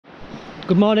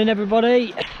Good morning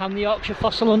everybody, I'm the Yorkshire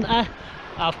fossil hunter.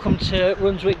 I've come to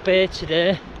Runswick Bay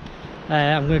today.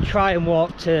 I'm going to try and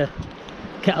walk to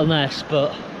Kettleness,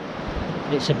 but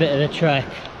it's a bit of a trek.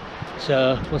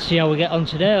 So we'll see how we get on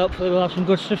today. Hopefully we'll have some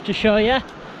good stuff to show you.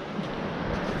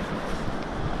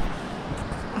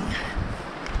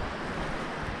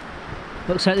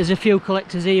 Looks like there's a few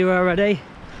collectors here already,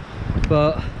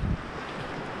 but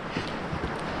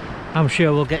I'm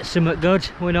sure we'll get something good.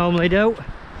 We normally do.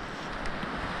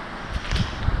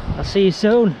 I'll see you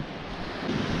soon.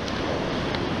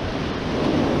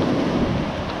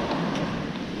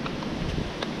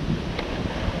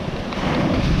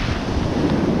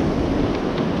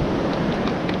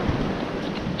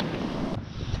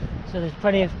 So there's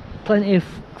plenty of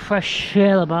fresh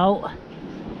shale about.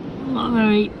 Not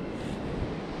very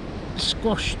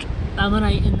squashed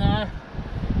ammonite in there.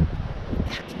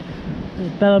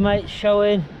 There's belemnites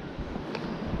showing.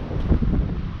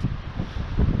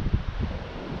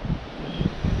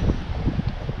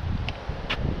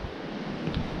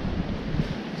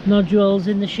 There's nodules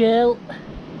in the shale.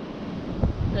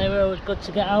 They were always good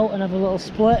to get out and have a little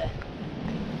split.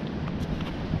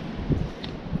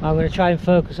 I'm going to try and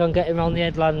focus on getting around the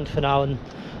headland for now, and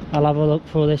I'll have a look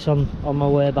through this on my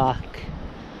way back.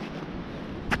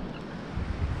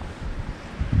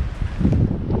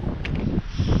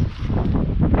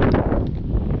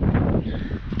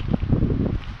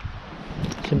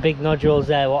 Some big nodules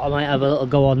there, what I might have a little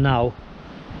go on now.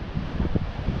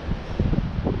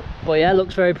 But yeah,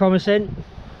 looks very promising.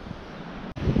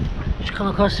 Just come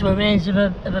across the remains of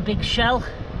a big shell.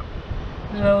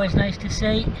 They're always nice to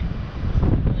see.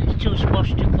 It's too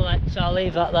squashed to collect, so I'll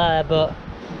leave that there, but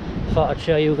thought I'd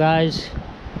show you guys.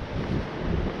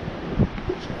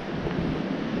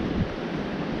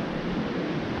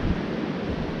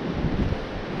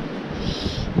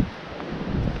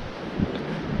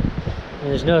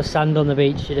 There's no sand on the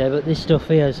beach today, but this stuff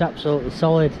here is absolutely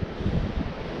solid.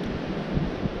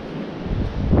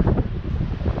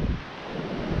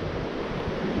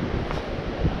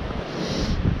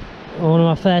 One of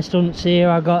my first hunts here,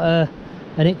 I got an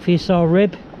ichthyosaur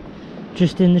rib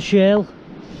just in the shale.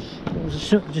 It was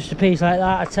just a piece like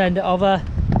that. I turned it over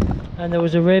and there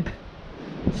was a rib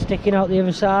sticking out the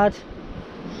other side.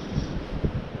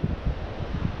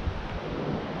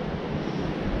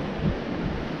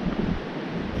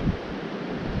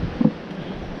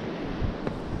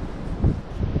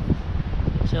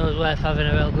 So it was worth having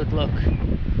a real good look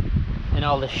in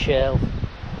all this shale.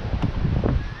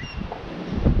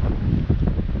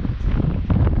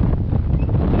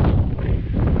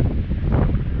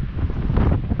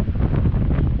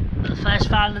 First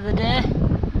find of the day,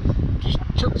 just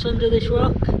tucked under this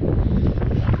rock.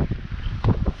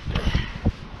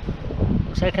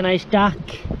 Looks like a nice dac.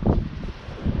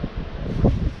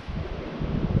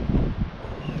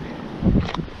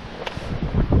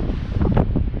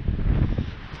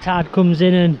 The tide comes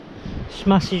in and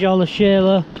smashes all the shale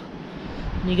up,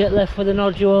 and you get left with the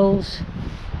nodules.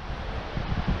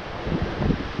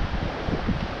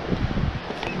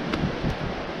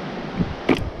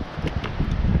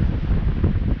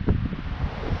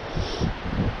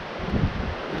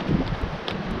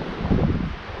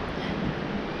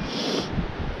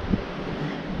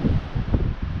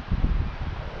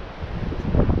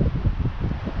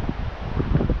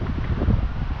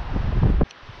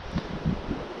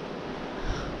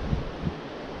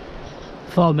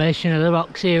 Formation of the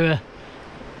rocks here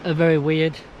are very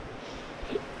weird.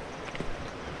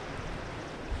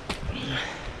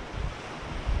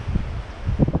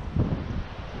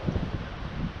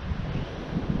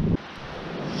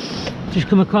 Just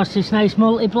come across this nice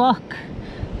multi-block.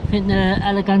 I think the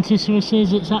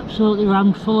elegantissimuses, it's absolutely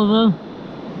rammed full of them.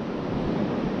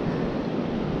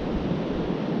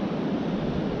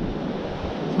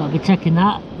 So I'll be taking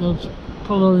that. There's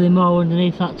probably more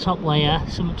underneath that top layer,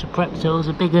 something to prep to. There's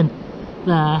a big one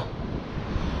there.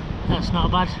 That's not a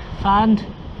bad find.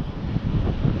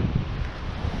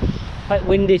 Quite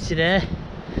windy today,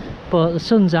 but the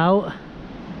sun's out.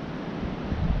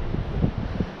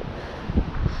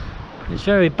 It's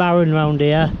very barren round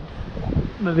here.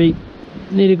 Maybe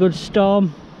need a good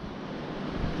storm.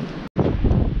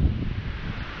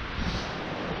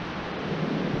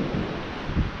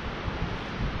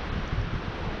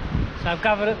 So I've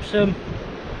gathered up some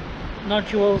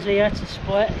nodules here to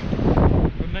split.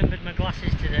 Remembered my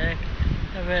glasses today.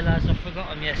 I realised I forgot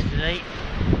them yesterday.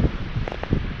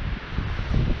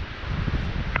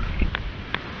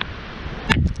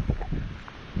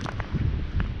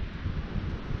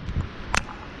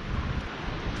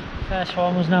 First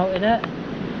one was out in it.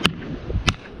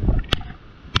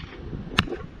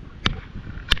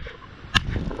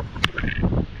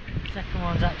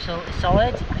 one's absolutely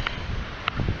solid.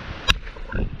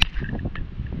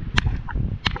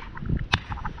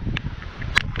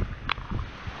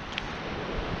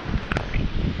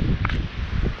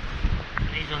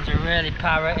 These ones are really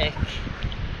paratic,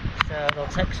 so they'll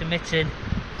take some hitting.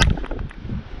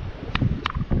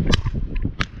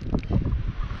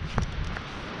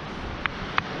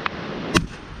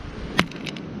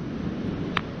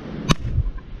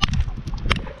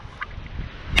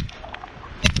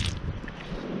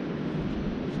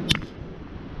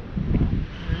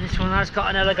 This one has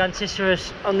got an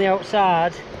eleganticeros on the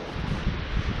outside.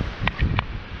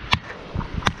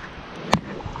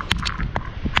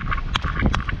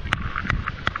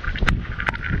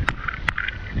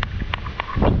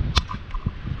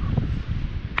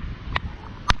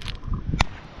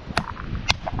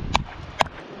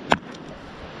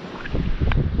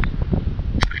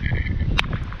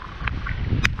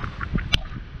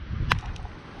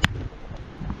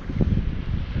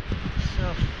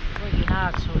 So freaking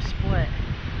hard, so a split.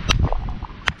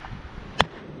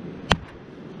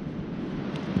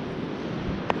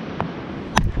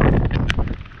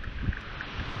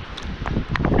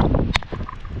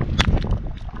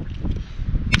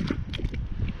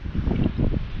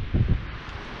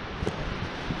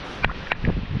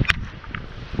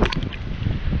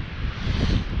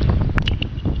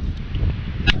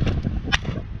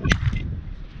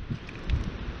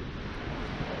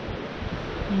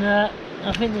 No,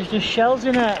 I think there's just shells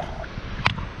in it.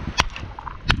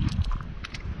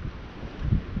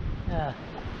 Yeah,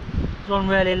 there's one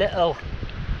really little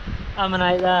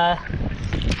ammonite there,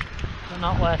 but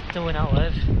not worth doing that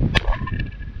with.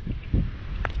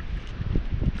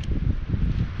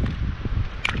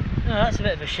 Oh, that's a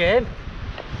bit of a shame.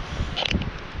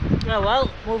 Oh well,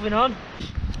 moving on.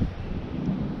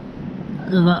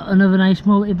 Another nice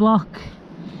multi-block.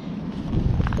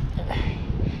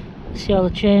 See all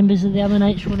the chambers of the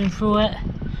Ammonites running through it.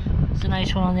 There's a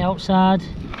nice one on the outside.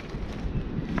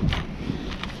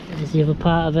 There's the other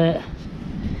part of it.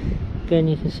 Again,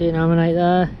 you can see an Ammonite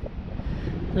there.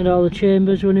 And all the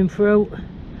chambers running through.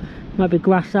 Might be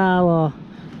gracile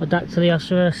or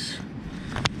dactylioceros.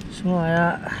 Something like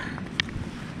that.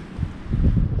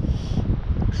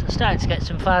 So starting to get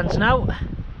some fans now.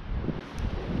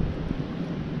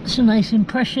 Some nice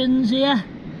impressions here.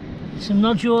 Some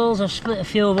nodules. I've split a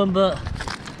few of them, but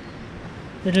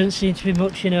there doesn't seem to be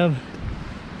much in them.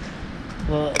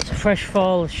 But it's a fresh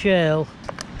fall of shale,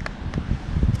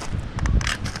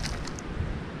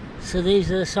 so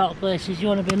these are the sort of places you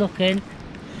want to be looking.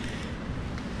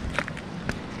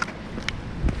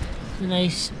 It's a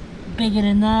nice big one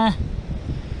in there,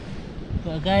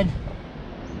 but again,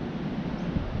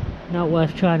 not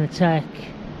worth trying to take.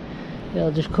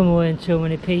 It'll just come away in too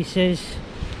many pieces.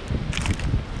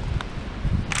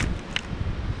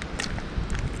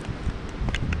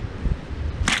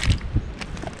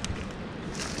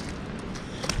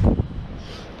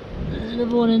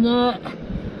 Another one in there.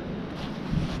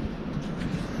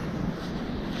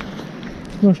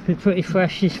 Must be pretty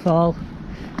fresh this fall.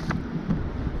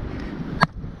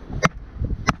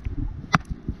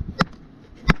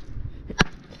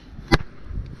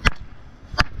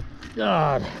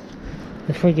 God,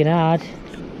 they're friggin' hard.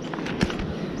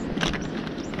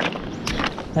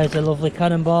 There's a lovely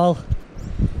cannonball.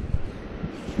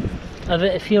 I've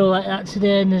hit a few like that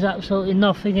today and there's absolutely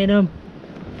nothing in them.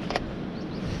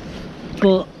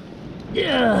 But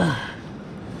yeah,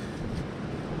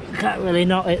 can't really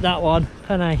not hit that one,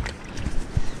 can I?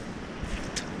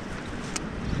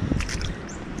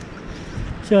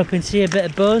 So I can see a bit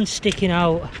of bone sticking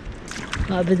out.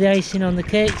 That'll be the icing on the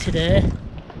cake today.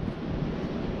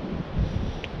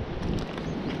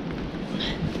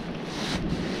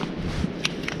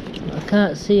 I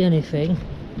can't see anything.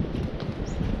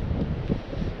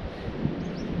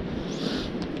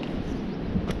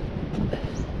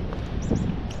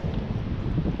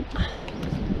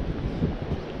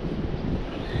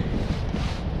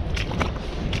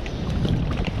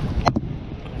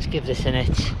 Give this a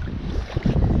hit.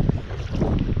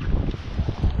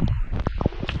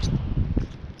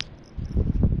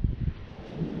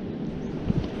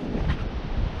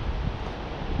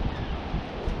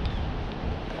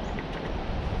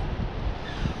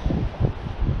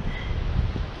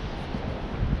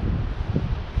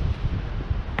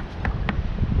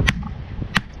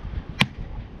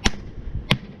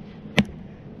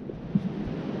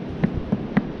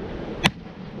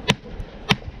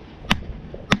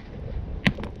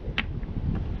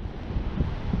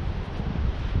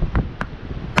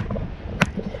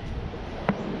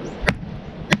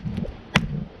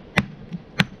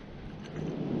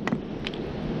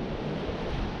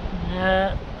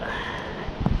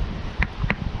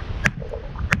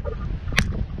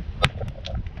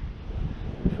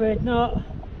 afraid not.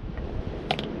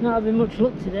 Not having much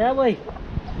luck today, are we?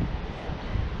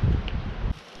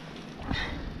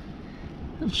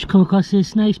 I've just come across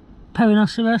this nice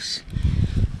rhinoceros.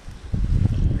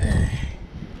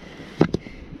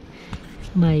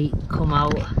 Might come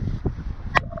out.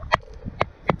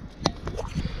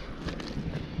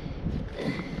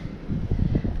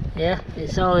 Yeah,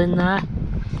 it's all in there.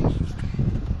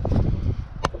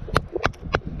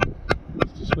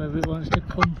 Just whether it wants to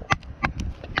come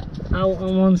out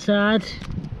on one side.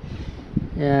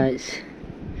 Yeah, it's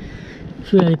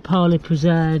really poorly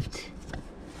preserved.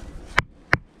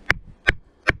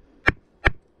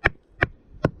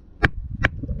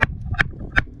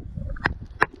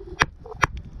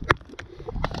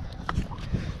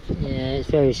 Yeah, it's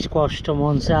very squashed on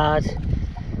one side.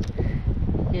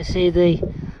 You see the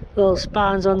little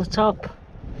spines on the top.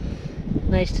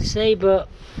 Nice to see, but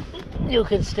you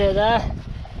can stay there.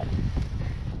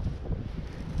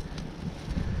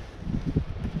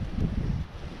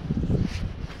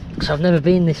 So I've never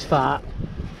been this far.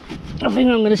 I think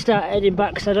I'm going to start heading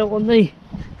back because I don't want the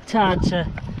tide to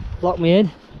lock me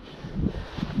in.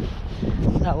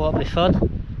 That won't be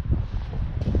fun.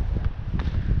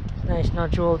 Nice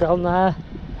nodule down there.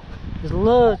 There's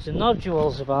loads of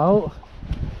nodules about.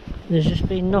 There's just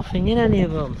been nothing in any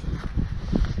of them.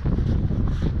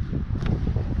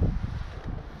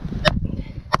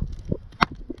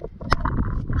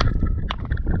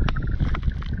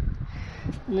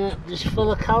 No, just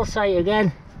full of calcite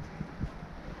again.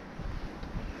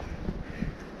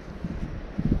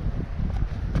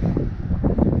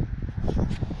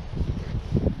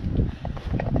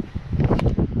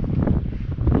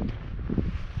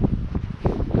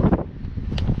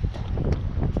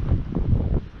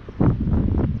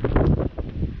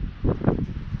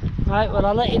 Right, well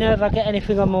I'll let you know if I get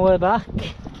anything on my way back.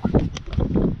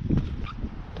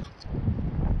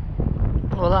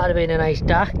 Well, that'd have been a nice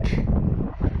dac.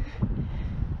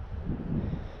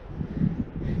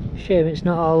 Shame it's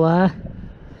not all there.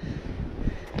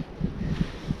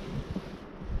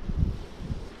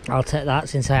 I'll take that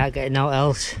since I ain't getting out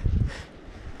else.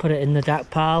 Put it in the dac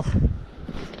pile.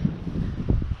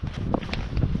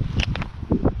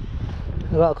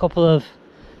 I've got a couple of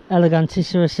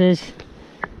eleganticeroses.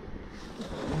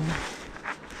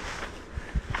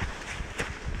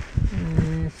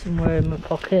 Somewhere in my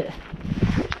pocket.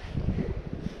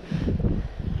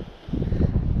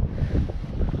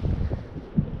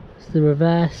 It's the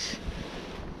reverse.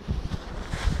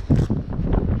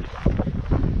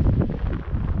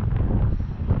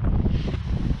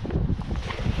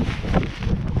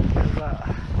 I've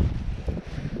got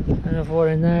another one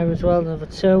in there as well, another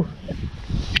two.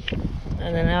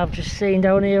 And then I've just seen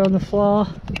down here on the floor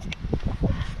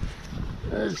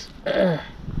there's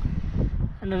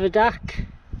another dac.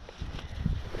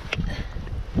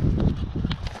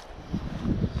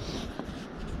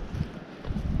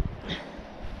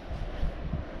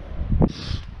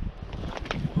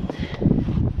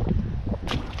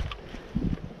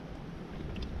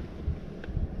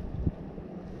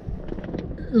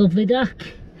 Lovely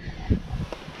dac.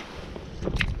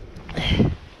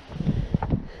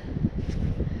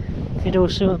 If you do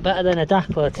something better than a dac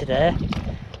though today.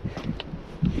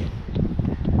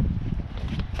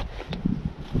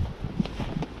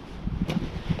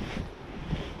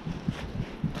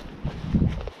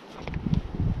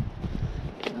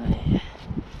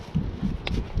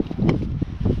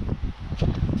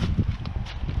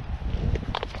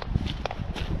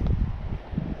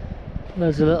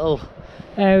 There's a little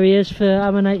areas for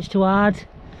Ammonites to add,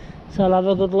 so I'll have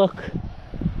a good look.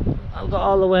 I've got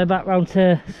all the way back round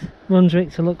to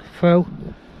Runswick to look through.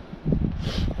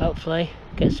 Hopefully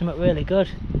get something really good.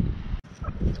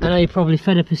 I know you're probably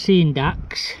fed up of seeing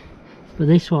dacs, but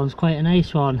this one's quite a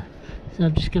nice one. So I'll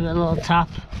just give it a little tap.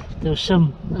 There was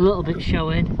some a little bit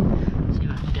showing. See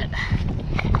if I can get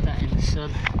that in the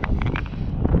sun.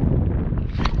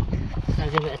 So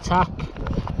I'll give it a tap.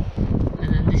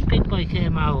 And then this big boy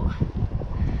came out.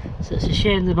 So it's a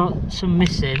shame there's not some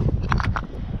missing,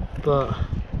 but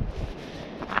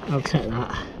I'll take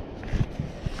that. I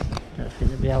don't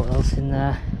think there'll be out else in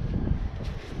there.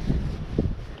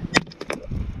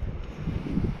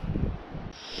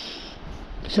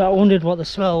 So I wondered what the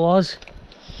smell was,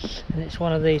 and it's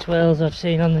one of these whales I've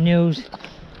seen on the news,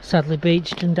 sadly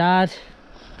beached and died,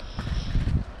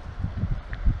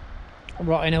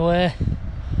 rotting away.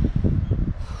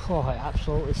 Oh, it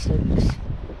absolutely stinks.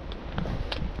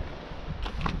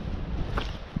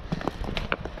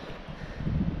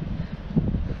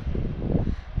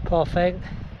 Poor thing.